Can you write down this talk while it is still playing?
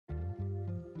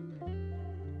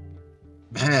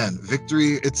Man,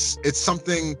 victory, it's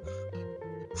something.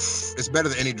 It's better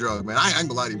than any drug, man. I ain't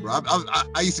gonna lie to you, bro.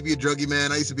 I used to be a druggie,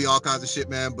 man. I used to be all kinds of shit,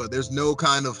 man. But there's no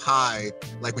kind of high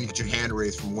like when you get your hand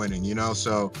raised from winning, you know.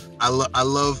 So I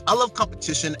love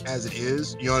competition as it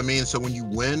is. You know what I mean? So when you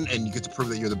win and you get to prove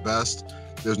that you're the best,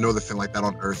 there's no other feeling like that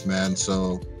on earth, man.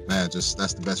 So man, just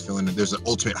that's the best feeling. There's an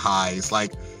ultimate high. It's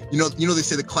like they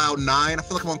say the cloud 9. I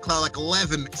feel like I'm on cloud like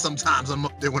 11 sometimes. I'm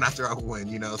up there when after I win,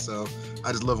 you know. So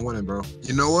I just love winning, bro.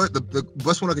 You know what? The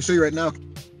best one I can show you right now.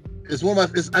 It's one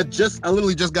of my. I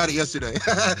literally just got it yesterday.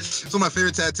 It's one of my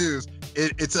favorite tattoos.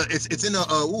 It's in a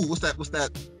what's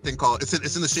that thing called? It's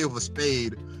in the shape of a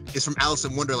spade. It's from Alice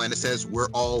in Wonderland. It says "We're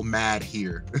all mad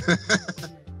here."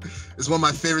 It's one of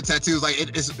my favorite tattoos. Like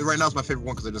it's right now, it's my favorite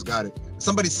one because I just got it.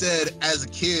 Somebody said, as a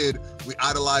kid, we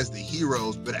idolize the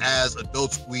heroes, but as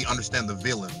adults, we understand the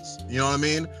villains. You know what I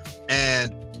mean?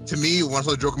 And to me, when I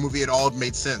saw the Joker movie, it all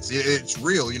made sense. It's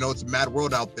real. You know, it's a mad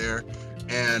world out there.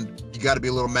 And you got to be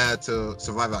a little mad to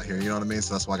survive out here. You know what I mean?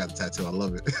 So that's why I got the tattoo. I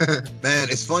love it. Man,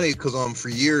 it's funny because for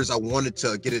years I wanted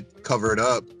to get it covered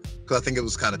up because I think it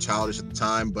was kind of childish at the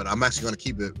time. But I'm actually going to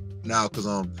keep it now because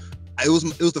it was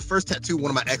the first tattoo one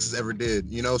of my exes ever did.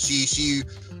 You know, she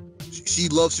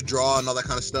loves to draw and all that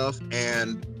kind of stuff.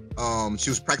 And she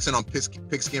was practicing on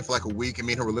pigskin for like a week, and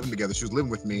me and her were living together. She was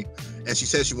living with me, and she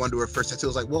said she wanted to do her first tattoo. I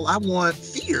was like, well, I want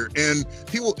fear. And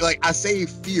people, like, I say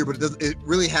fear, but it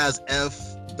really has F.E.A.R.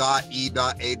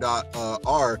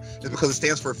 It's because it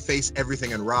stands for face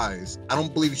everything and rise. I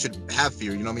don't believe you should have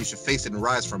fear, you know what I mean? You should face it and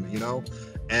rise from it, you know?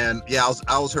 And yeah,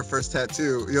 I was her first tattoo. You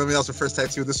know what I mean? That was her first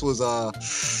tattoo. This was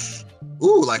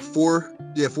like 4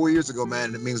 years ago, man.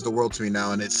 And it means the world to me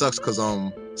now. And it sucks because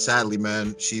sadly,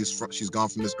 man, she's gone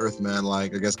from this earth, man.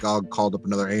 Like, I guess God called up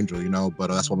another angel, you know, but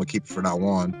that's why I'm gonna keep it for now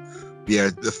on.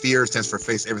 Yeah, the fear stands for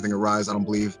face everything arise. I don't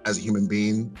believe as a human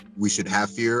being we should have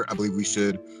fear. I believe we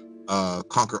should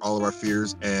conquer all of our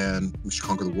fears, and we should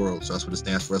conquer the world. So that's what it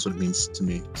stands for. That's what it means to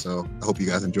me. So I hope you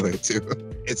guys enjoy it too.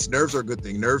 Its nerves are a good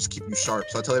thing. Nerves keep you sharp.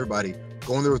 So I tell everybody,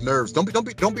 go in there with nerves. Don't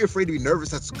be afraid to be nervous.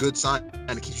 That's a good sign,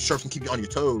 and it keeps you sharp and keep you on your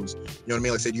toes. You know what I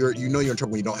mean? Like I said, you're in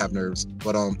trouble when you don't have nerves.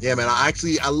 But yeah, man,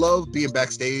 I love being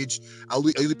backstage. I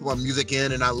usually put my music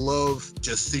in, and I love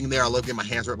just sitting there. I love getting my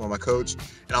hands wrapped by my coach,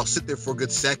 and I'll sit there for a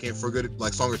good second, for a good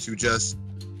like song or two, just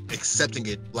accepting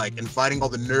it, like inviting all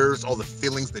the nerves, all the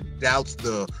feelings, the doubts,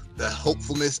 the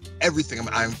hopefulness, everything.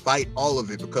 I invite all of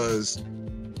it because,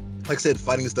 like I said,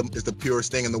 fighting is the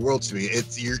purest thing in the world to me.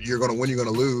 It's you're gonna win, you're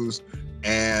gonna lose,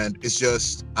 and it's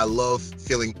just I love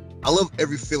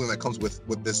every feeling that comes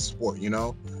with this sport, you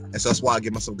know. And so that's why I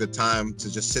give myself a good time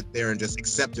to just sit there and just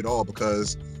accept it all,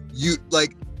 because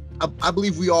I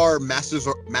believe we are masters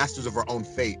of our own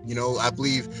fate, you know. I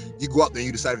believe you go out there and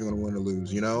you decide if you're gonna win or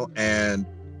lose, you know. And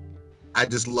I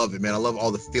just love it, man. I love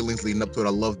all the feelings leading up to it.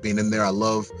 I love being in there. I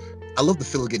love the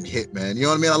feeling of getting hit, man. You know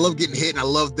what I mean? I love getting hit, and I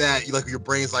love that, like, your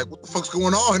brain's like, what the fuck's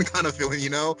going on kind of feeling, you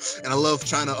know? And I love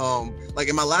trying to, like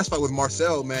in my last fight with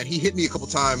Marcel, man, he hit me a couple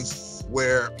times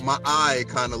where my eye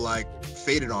kind of like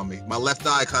faded on me. My left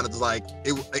eye kind of like,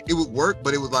 it would work,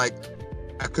 but it was like,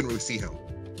 I couldn't really see him.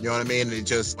 You know what I mean? And it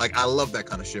just, like, I love that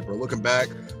kind of shit, bro. Looking back,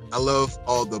 I love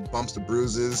all the bumps, the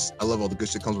bruises. I love all the good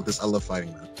shit comes with this. I love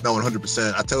fighting, man. No,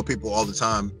 100%. I tell people all the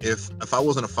time, if I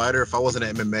wasn't a fighter, if I wasn't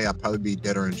at MMA, I'd probably be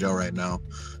dead or in jail right now.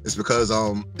 It's because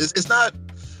it's not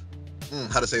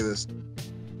how to say this.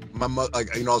 My mother,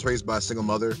 like, you know, I was raised by a single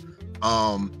mother.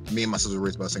 Me and my sister were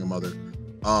raised by a single mother.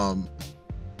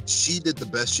 She did the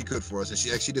best she could for us,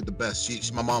 and she did the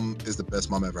best. My mom is the best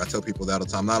mom ever. I tell people that all the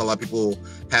time. Not a lot of people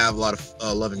have a lot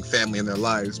of loving family in their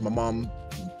lives. My mom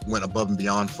went above and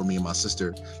beyond for me and my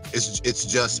sister. It's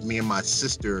just me and my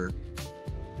sister.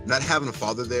 Not having a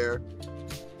father there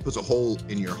puts a hole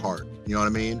in your heart. You know what I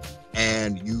mean?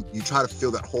 And you try to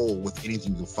fill that hole with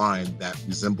anything you can find that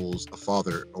resembles a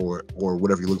father or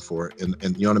whatever you look for, and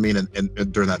you know what I mean,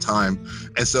 and during that time.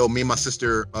 And so me and my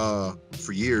sister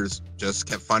for years just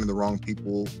kept finding the wrong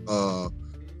people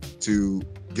to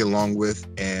get along with,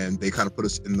 and they kind of put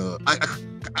us in the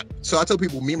so I tell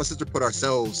people, me and my sister put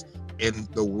ourselves in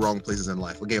the wrong places in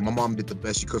life. Again, my mom did the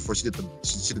best she could for us. She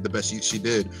did the best she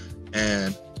did,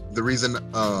 and the reason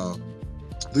I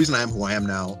am who I am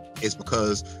now is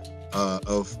because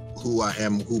of who I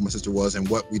am, who my sister was, and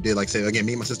what we did. Like, say again,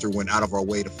 me and my sister went out of our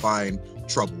way to find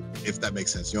trouble, if that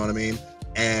makes sense. You know what I mean?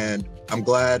 And I'm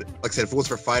glad, like I said, if it was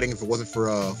for fighting, if it wasn't for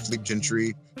Philippe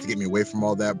Gentry to get me away from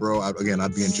all that, bro, I'd be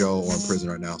in jail or in prison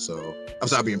right now. So I'm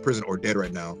sorry, I'd be in prison or dead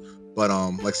right now. But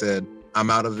like I said, I'm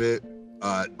out of it.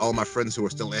 All my friends who are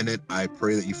still in it, I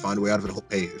pray that you find a way out of it.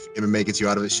 Hey, if MMA gets you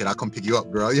out of it, shit, I'll come pick you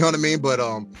up, bro. You know what I mean? But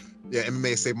yeah,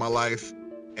 MMA saved my life.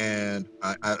 and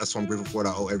that's what I'm grateful for.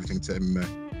 That I owe everything to MMA.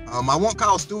 I want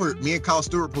Kyle Stewart. Me and Kyle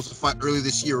Stewart were supposed to fight early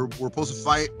this year. We're supposed to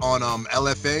fight on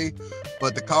LFA,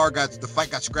 but the fight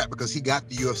got scrapped because he got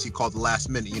the UFC call at the last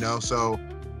minute. So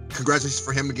congratulations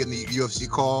for him to getting the UFC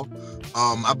call.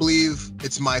 I believe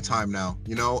it's my time now.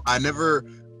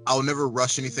 I'll never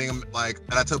rush anything. And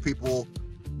I tell people,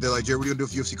 they're like, Jared, what are you gonna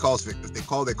do if UFC calls? If they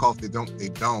call, they call. If they don't, they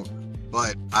don't.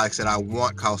 But like I said, I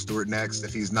want Kyle Stewart next.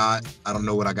 If he's not, I don't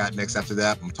know what I got next after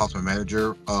that. I'm gonna talk to my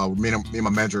manager. Me and my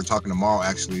manager are talking tomorrow,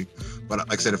 actually. But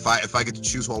like I said, if I get to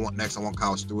choose who I want next, I want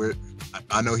Kyle Stewart.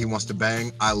 I know he wants to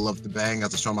bang. I love to bang.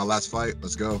 As I showed my last fight.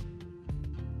 Let's go.